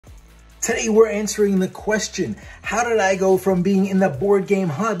Today we're answering the question, how did I go from being in the board game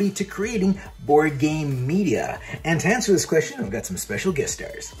hobby to creating board game media? And to answer this question, I've got some special guest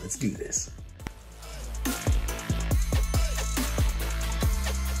stars. Let's do this.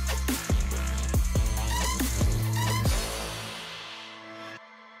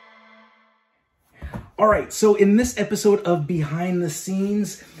 All right, so in this episode of Behind the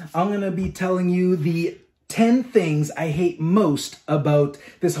Scenes, I'm going to be telling you the 10 things I hate most about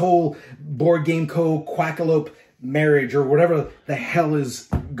this whole Board Game Co. quackalope marriage or whatever the hell is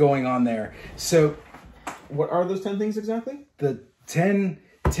going on there. So, what are those 10 things exactly? The 10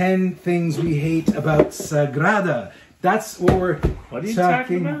 things we hate about Sagrada. That's what we're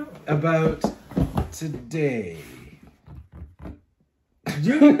talking about today.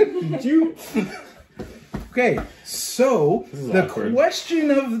 Okay, so the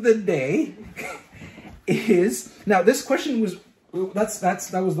question of the day is, now this question was,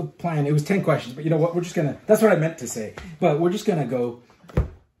 that was the plan. It was 10 questions, but you know what? We're just gonna, that's what I meant to say, but we're just gonna go,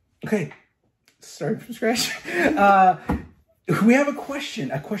 okay, starting from scratch. We have a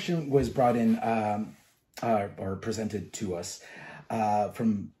question. A question was brought in, or presented to us for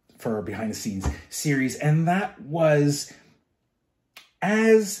our Behind the Scenes series, and that was,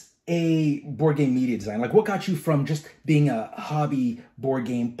 as a board game media designer, like what got you from just being a hobby board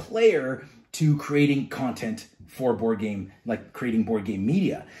game player to creating content for board game, like creating board game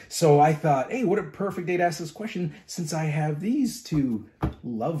media? So I thought, hey, what a perfect day to ask this question, since I have these two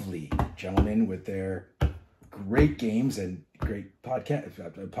lovely gentlemen with their great games and great podcast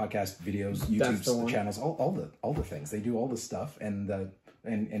videos, YouTube channels, all the things. They do all the stuff, and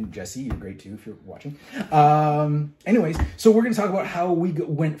Jesse, you're great too if you're watching. Anyways, so we're going to talk about how we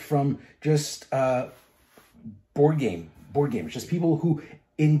went from just board gamers, just people who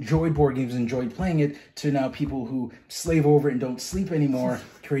enjoyed board games, enjoyed playing it, to now people who slave over it and don't sleep anymore,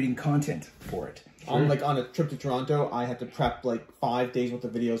 creating content for it. On a trip to Toronto, I had to prep like 5 days worth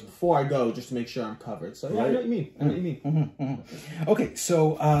of videos before I go, just to make sure I'm covered. So yeah, I know what you mean. Okay,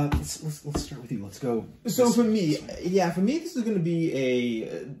 so let's start with you. Let's go. So for me, this is going to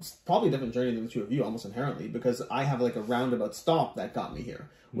be probably a different journey than the two of you, almost inherently, because I have like a roundabout stop that got me here,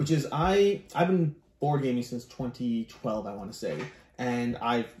 which is I've been board gaming since 2012, I want to say. And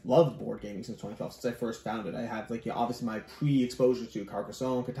I've loved board gaming since 2012, since I first found it. I had, like, obviously my pre-exposure to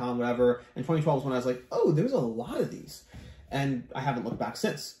Carcassonne, Catan, whatever. And 2012 was when I was like, oh, there's a lot of these. And I haven't looked back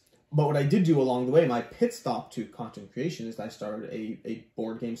since. But what I did do along the way, my pit stop to content creation, is that I started a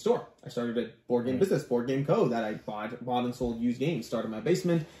board game store. I started a board game business, Board Game Co., that I bought and sold used games. Started in my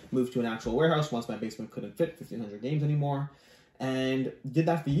basement, moved to an actual warehouse once my basement couldn't fit 1,500 games anymore, and did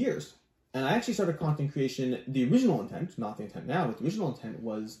that for years. And I actually started content creation, the original intent, not the intent now, but the original intent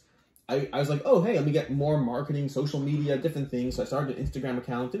was, I was like, oh, hey, let me get more marketing, social media, different things. So I started an Instagram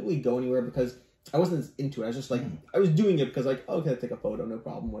account. Didn't really go anywhere because I wasn't into it. I was just like, I was doing it because like, okay, I'll take a photo, no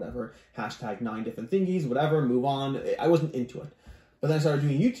problem, whatever. Hashtag 9 different thingies, whatever, move on. I wasn't into it. But then I started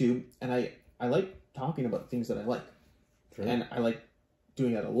doing YouTube, and I like talking about things that I like. Sure. And I like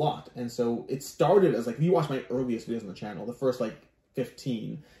doing that a lot. And so it started as like, if you watch my earliest videos on the channel, the first like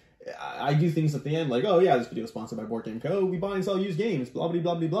 15, I do things at the end like, oh yeah, this video is sponsored by Board Game Co. We buy and sell used games, blah, blah,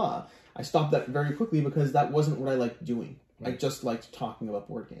 blah, blah, blah. I stopped that very quickly because that wasn't what I liked doing. Right. I just liked talking about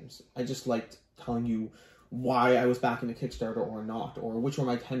board games. I just liked telling you why I was backing a Kickstarter or not, or which were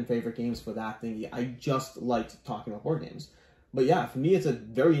my 10 favorite games for that thingy. I just liked talking about board games. But yeah, for me, it's a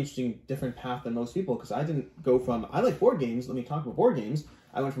very interesting, different path than most people, because I didn't go from, I like board games, let me talk about board games.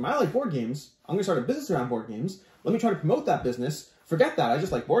 I went from, I like board games, I'm going to start a business around board games, let me try to promote that business. Forget that, I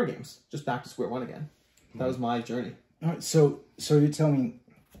just like board games. Just back to square one again. That was my journey. All right, so you're telling me,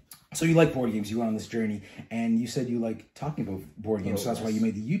 so you like board games, you went on this journey, and you said you like talking about board games, so that's why you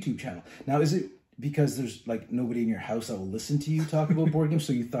made the YouTube channel. Now, is it because there's like nobody in your house that will listen to you talk about board games,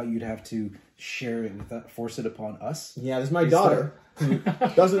 so you thought you'd have to share it with that, force it upon us? Yeah, there's my daughter who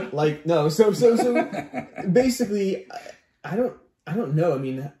doesn't like, no, so basically, I don't know. I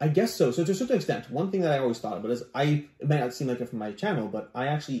mean, I guess so. So to a certain extent, one thing that I always thought about is it may not seem like it from my channel, but I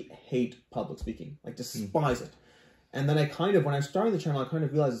actually hate public speaking, like despise it. And then when I started the channel, I kind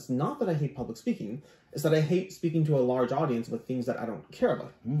of realized it's not that I hate public speaking, it's that I hate speaking to a large audience about things that I don't care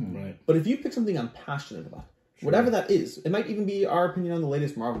about. Right. But if you pick something I'm passionate about, whatever that is, it might even be our opinion on the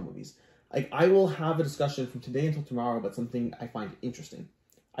latest Marvel movies. Like, I will have a discussion from today until tomorrow about something I find interesting.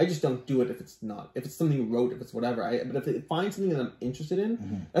 I just don't do it if it's not. If it's something you wrote, if it's whatever. But if it finds something that I'm interested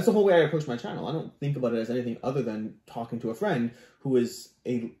in, that's the whole way I approach my channel. I don't think about it as anything other than talking to a friend who is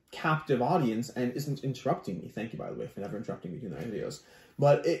a captive audience and isn't interrupting me. Thank you, by the way, for never interrupting me doing my videos.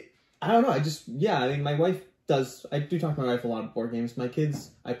 But I don't know. I mean, my wife I do talk to my wife a lot about board games. My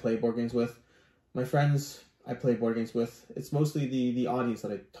kids, I play board games with. My friends, I play board games with. It's mostly the audience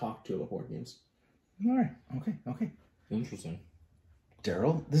that I talk to about board games. All right. Okay. Interesting.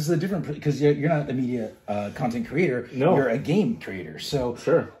 Daryl, this is a different, because you're not a media content creator. No, you're a game creator. So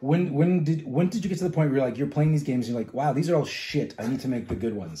sure. When did you get to the point where you're playing these games and you're like, wow, these are all shit. I need to make the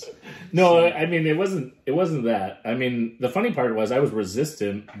good ones. No, I mean it wasn't that. I mean the funny part was I was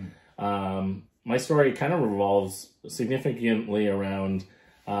resistant. My story kind of revolves significantly around.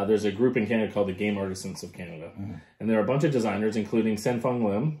 There's a group in Canada called the Game Artisans of Canada, and there are a bunch of designers, including Sen Fong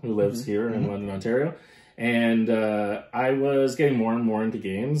Lim, who lives here in London, Ontario. And I was getting more and more into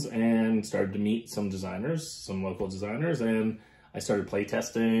games and started to meet some designers, some local designers, and I started play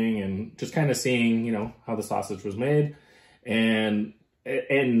testing and just kind of seeing, how the sausage was made. And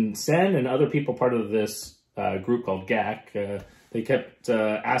Sen and other people part of this group called GAC, they kept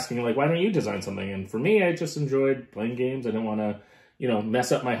asking, like, why don't you design something? And for me, I just enjoyed playing games. I didn't want to,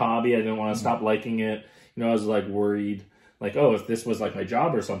 mess up my hobby. I didn't want to stop liking it. I was like worried. Like, oh, if this was like my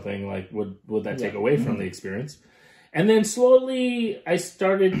job or something, like, would that take away from the experience? And then slowly I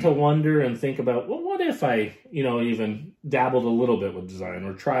started to wonder and think about, well, what if I, even dabbled a little bit with design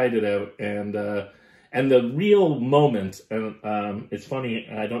or tried it out? And the real moment, and it's funny,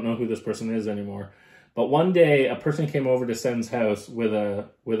 I don't know who this person is anymore, but one day a person came over to Sen's house with a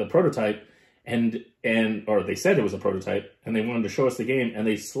prototype, or they said it was a prototype, and they wanted to show us the game, and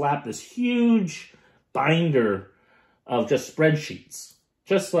they slapped this huge binder of just spreadsheets,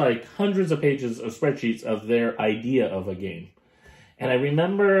 just like hundreds of pages of spreadsheets of their idea of a game. And I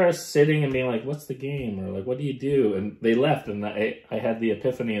remember sitting and being like, what's the game? Or like, what do you do? And they left, and I had the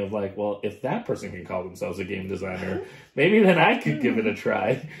epiphany of like, well, if that person can call themselves a game designer, maybe then I could give it a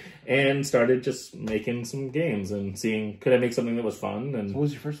try. And started just making some games and seeing, could I make something that was fun? And so what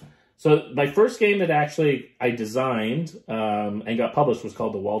was your first one? So my first game that actually I designed and got published was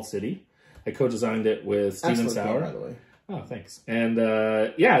called The Walled City. I co-designed it with Steven Sauer. Game, by the way. Oh, thanks. And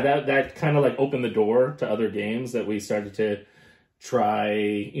that kind of like opened the door to other games that we started to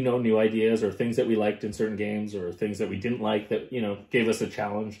try, new ideas or things that we liked in certain games or things that we didn't like that, gave us a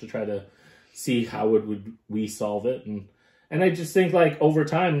challenge to try to see how would we solve it. And I just think like over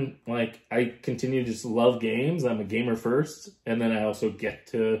time, like I continue to just love games. I'm a gamer first, and then I also get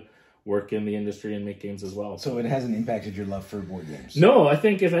to work in the industry and make games as well. So it hasn't impacted your love for board games? No, I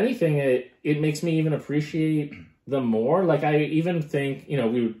think if anything, it makes me even appreciate them more. Like I even think,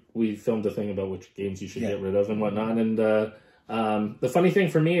 we filmed a thing about which games you should get rid of and whatnot. And the funny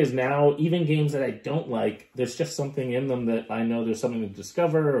thing for me is now, even games that I don't like, there's just something in them that I know there's something to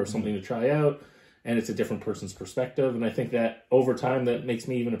discover or something to try out. And it's a different person's perspective. And I think that over time, that makes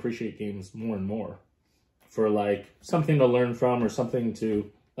me even appreciate games more and more for like something to learn from or something to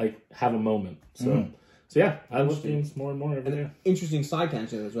like have a moment. So yeah, I love games more and more every day. Interesting side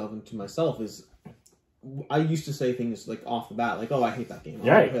tangent that's relevant to myself is I used to say things like off the bat, like, oh, I hate that game. I'll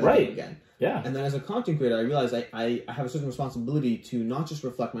never play that game again. Yeah. And then as a content creator, I realized I have a certain responsibility to not just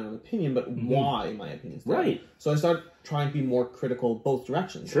reflect my own opinion, but why my opinion is there. Right. So I started trying to be more critical both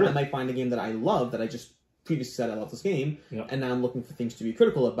directions. Sure. I might find a game that I love that I just previously said I love this game, and now I'm looking for things to be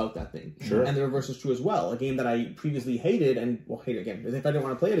critical about that thing. Sure. And the reverse is true as well. A game that I previously hated, and hate it again. If I didn't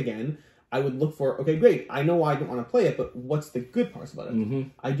want to play it again, I would look for, okay, great, I know why I didn't want to play it, but what's the good parts about it?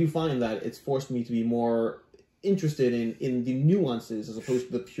 I do find that it's forced me to be more interested in the nuances as opposed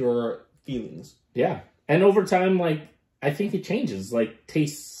to the pure feelings. Yeah. And over time, like, I think it changes, like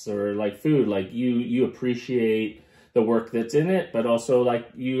tastes or like food. Like you appreciate the work that's in it, but also like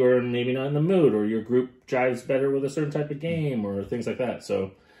you are maybe not in the mood, or your group jives better with a certain type of game or things like that.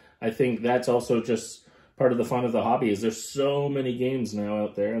 So I think that's also just part of the fun of the hobby. Is there's so many games now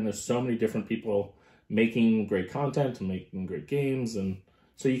out there, and there's so many different people making great content and making great games, and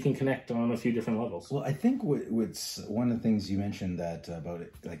so you can connect on a few different levels. Well, I think what's one of the things you mentioned that about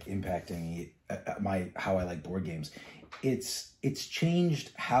it, like impacting how I like board games. It's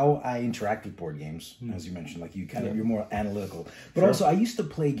changed how I interact with board games, as you mentioned. Like you're more analytical, but also I used to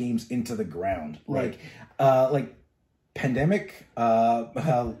play games into the ground, like Pandemic,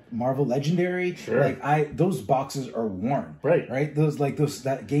 Marvel Legendary. Like those boxes are worn, right.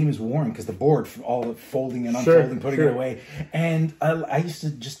 That game is worn because the board all folding and unfolding, putting it away. And I used to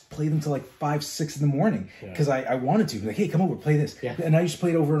just play them till like 5, 6 in the morning because I wanted to. Like, hey, come over, play this. And I used to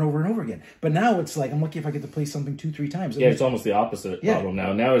play it over and over and over again. But now it's like I'm lucky if I get to play something 2, 3 times. Yeah, it's almost the opposite problem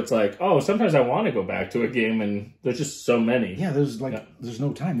now. Now it's like, oh, sometimes I want to go back to a game, and there's just so many. Yeah, there's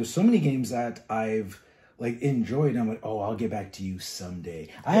no time. There's so many games that I've like enjoyed. I'm like, oh, I'll get back to you someday.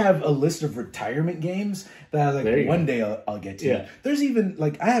 I have a list of retirement games that I was like, one day I'll get to. Yeah. There's even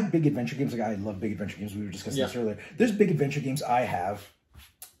like I have big adventure games. Like I love big adventure games. We were discussing this earlier. There's big adventure games I have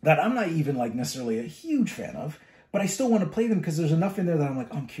that I'm not even like necessarily a huge fan of, but I still want to play them because there's enough in there that I'm like,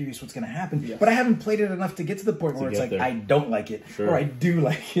 oh, I'm curious what's going to happen. Yes. But I haven't played it enough to get to the point where it's like, I don't like it, or I do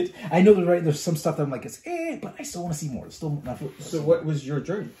like it. I know there's some stuff that I'm like, it's but I still want to see more. It's still not. So what was your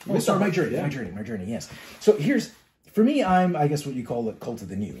journey? My journey, yes. So here's, for me, I'm, I guess what you call the cult of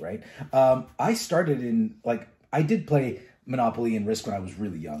the new, right? I started in, like, I did play Monopoly and Risk when I was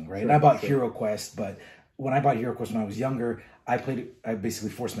really young, right? And I bought Hero Quest, but when I bought Hero Quest when I was younger, I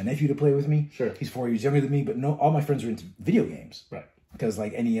basically forced my nephew to play with me. Sure. He's 4 years younger than me, but all my friends were into video games. Right. Because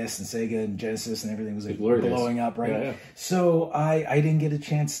like NES and Sega and Genesis and everything was like blowing up, right? Yeah. So I didn't get a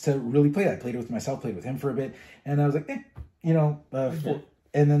chance to really play that. I played it with myself, played with him for a bit, and I was like, and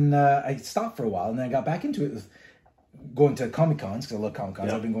then I stopped for a while, and then I got back into it with going to Comic Cons, because I love Comic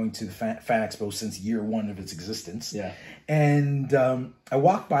Cons. Yeah. I've been going to the Fan Expo since year one of its existence. Yeah. And I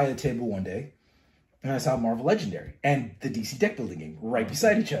walked by a table one day, and I saw Marvel Legendary and the DC deck building game right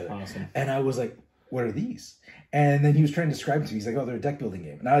beside each other. Awesome. And I was like, what are these? And then he was trying to describe it to me. He's like, oh, they're a deck building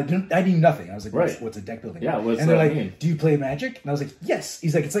game. And I knew nothing. I was like, what's a deck building game? And they're like, do you play Magic? And I was like, yes.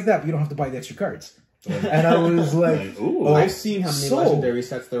 He's like, it's like that, but you don't have to buy the extra cards. And I was like, ooh. I've seen how many legendary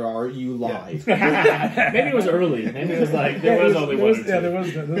sets there are. You lied. Maybe it was early. Maybe it was like, there was only one or two. Yeah, there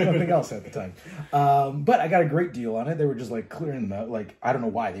was nothing else at the time. But I got a great deal on it. They were just like clearing them out. Like, I don't know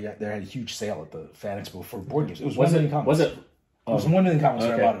why. They had a huge sale at the Fan Expo for board games. It was 1 million comics. Was it? It was 1 million comics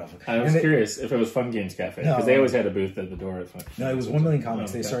where I bought it off. I was curious if it was Fun Games Cafe, because they always had a booth at the door at Fun. No, it was 1 million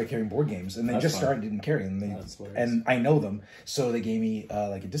comics. They started carrying board games, and they just started didn't carry them. And I know them, so they gave me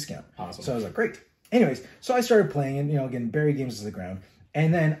like a discount. Awesome. So I was like, great. Anyways, so I started playing, and again, bury games to the ground.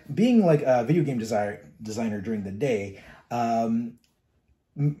 And then being like a video game designer during the day,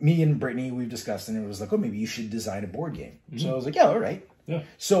 me and Brittany, we've discussed, and it was like, oh, maybe you should design a board game. Mm-hmm. So I was like, yeah, all right. Yeah.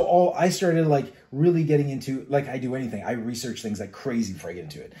 So I started like really getting into, like I do anything, I research things like crazy before I get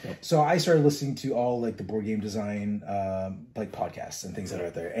into it. Yep. So I started listening to all like the board game design like podcasts and things that are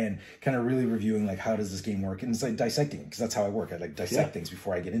out there, and kind of really reviewing like how does this game work, and it's like dissecting, because that's how I work. I like dissect things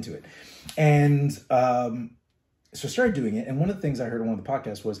before I get into it. And so I started doing it, and one of the things I heard on one of the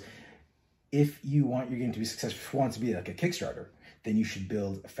podcasts was, if you want your game to be successful, if you want it to be like a Kickstarter, then you should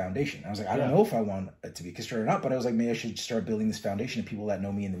build a foundation. I was like, I don't know if I want it to be Kickstarter or not, but I was like, maybe I should start building this foundation of people that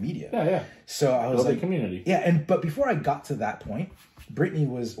know me in the media. Yeah, yeah. So I was like, community. Yeah, but before I got to that point, Brittany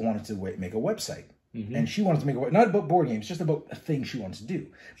wanted to make a website. Mm-hmm. And she wanted to make a, not about board games, just about a thing she wanted to do.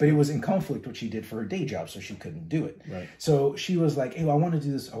 But it was in conflict what she did for her day job, so she couldn't do it. Right. So she was like, hey, well, I want to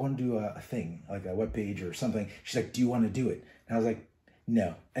do this. I want to do a thing, like a web page or something. She's like, do you want to do it? And I was like,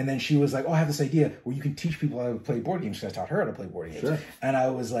 no. And then she was like, oh, I have this idea where you can teach people how to play board games, because I taught her how to play board games. Sure. And I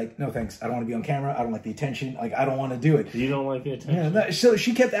was like, no, thanks. I don't want to be on camera. I don't like the attention. Like, I don't want to do it. You don't like the attention? Yeah, so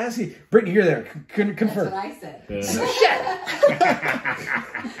she kept asking, Brittany, you're there. Confirm. That's what I said. Yeah. So,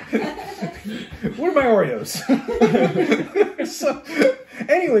 shit. What are my Oreos? So,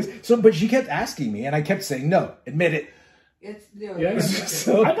 anyways, but she kept asking me, and I kept saying, no, admit it.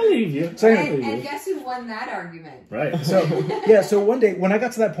 So, I believe you. And guess who won that argument? Right. So one day when I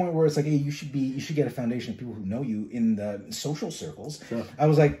got to that point where it's like, hey, you should get a foundation of people who know you in the social circles. Sure. I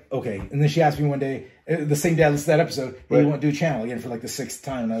was like, okay. And then she asked me one day, the same day I listened to that episode, hey, you want to do a channel again for like the 6th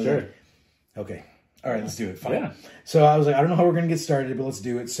time? And I was like, okay, all right, let's do it. Fine. Yeah. So I was like, I don't know how we're gonna get started, but let's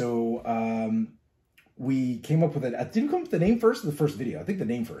do it. So we came up with it. I didn't come up with the name first, or the first video. I think the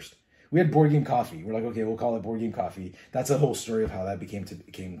name first. We had Board Game Coffee. We're like, okay, we'll call it Board Game Coffee. That's a whole story of how that came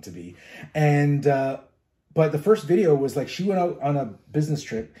to be. And but the first video was like, she went out on a business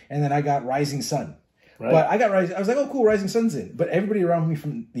trip, and then I got Rising Sun. Right. But I was like, oh, cool, Rising Sun's in. But everybody around me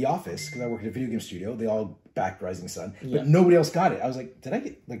from the office, because I work at a video game studio, they all backed Rising Sun, but nobody else got it. I was like,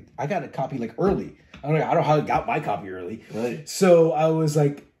 I got a copy like early. I don't know how I got my copy early. Right. So I was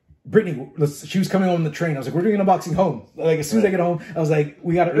like, Brittany, she was coming home on the train. I was like, we're doing an unboxing home. Like, as soon as I get home, I was like,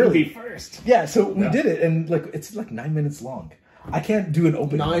 we got it early. First. Yeah, so we did it, and like, it's like 9 minutes long. I can't do an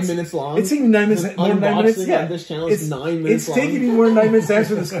open 9 minutes long? It's taking 9 minutes. More than 9 minutes. Yeah. On this channel is 9 minutes long. It's taking me more than 9 minutes to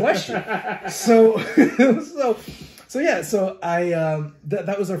answer this question. So I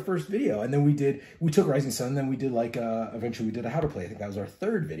that was our first video, and then we took Rising Sun, and then we did like eventually we did a how to play. I think that was our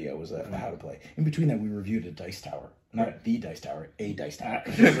third video, was a how to play. In between that, we reviewed a dice tower, not the dice tower, a dice tower.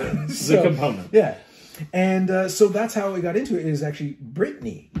 The component. Yeah, and so that's how we got into it. Is actually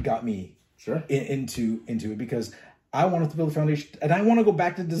Brittany got me into it, because I wanted to build a foundation, and I want to go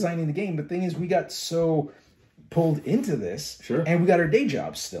back to designing the game. But the thing is, we got so pulled into this, and we got our day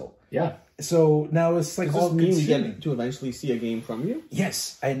jobs still. Yeah. So now it's like Does all this mean we consuming. get to eventually see a game from you?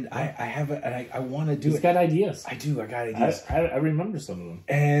 Yes, and I have it, and I want to do He's it. got ideas. I do. I got ideas, I remember some of them.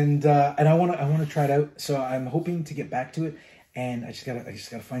 and I want to try it out. So I'm hoping to get back to it, and I just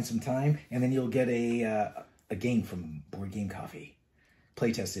gotta find some time, and then you'll get a game from Board Game Coffee,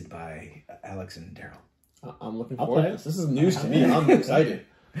 play tested by Alex and Daryl. I'm looking forward to this. This is news to me. I'm excited.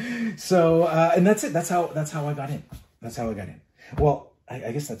 So and that's it. That's how I got in. That's how I got in. Well,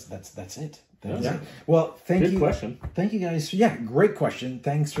 I guess that's it. That's it. Well, thank you. Good question. Thank you guys. Yeah, great question.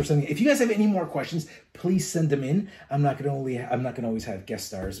 Thanks for sending. If you guys have any more questions, please send them in. I'm not gonna always have guest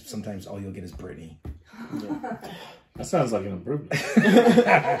stars. Sometimes all you'll get is Brittany. Yeah. That sounds like an improvement.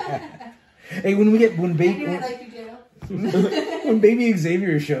 Hey, when baby I like you, Daryl. when baby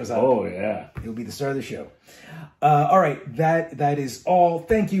Xavier shows up, Oh yeah, he'll be the star of the show. All right, that is all.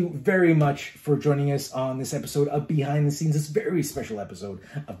 Thank you very much for joining us on this episode of Behind the Scenes, this very special episode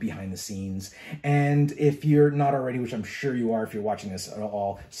of Behind the Scenes. And if you're not already, which I'm sure you are if you're watching this at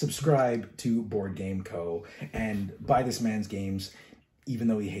all, subscribe to Board Game Co. and buy this man's games, even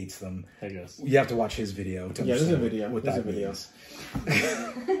though he hates them. I guess. You have to watch his video to understand what that means.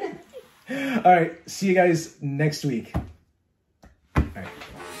 All right, see you guys next week. All right.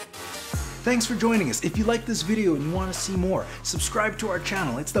 Thanks for joining us. If you like this video and you want to see more, subscribe to our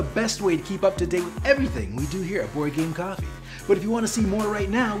channel. It's the best way to keep up to date with everything we do here at Board Game Coffee. But if you want to see more right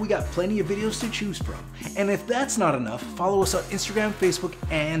now, we got plenty of videos to choose from. And if that's not enough, follow us on Instagram, Facebook,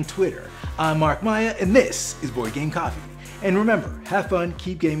 and Twitter. I'm Mark Maya, and this is Board Game Coffee. And remember, have fun,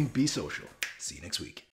 keep gaming, be social. See you next week.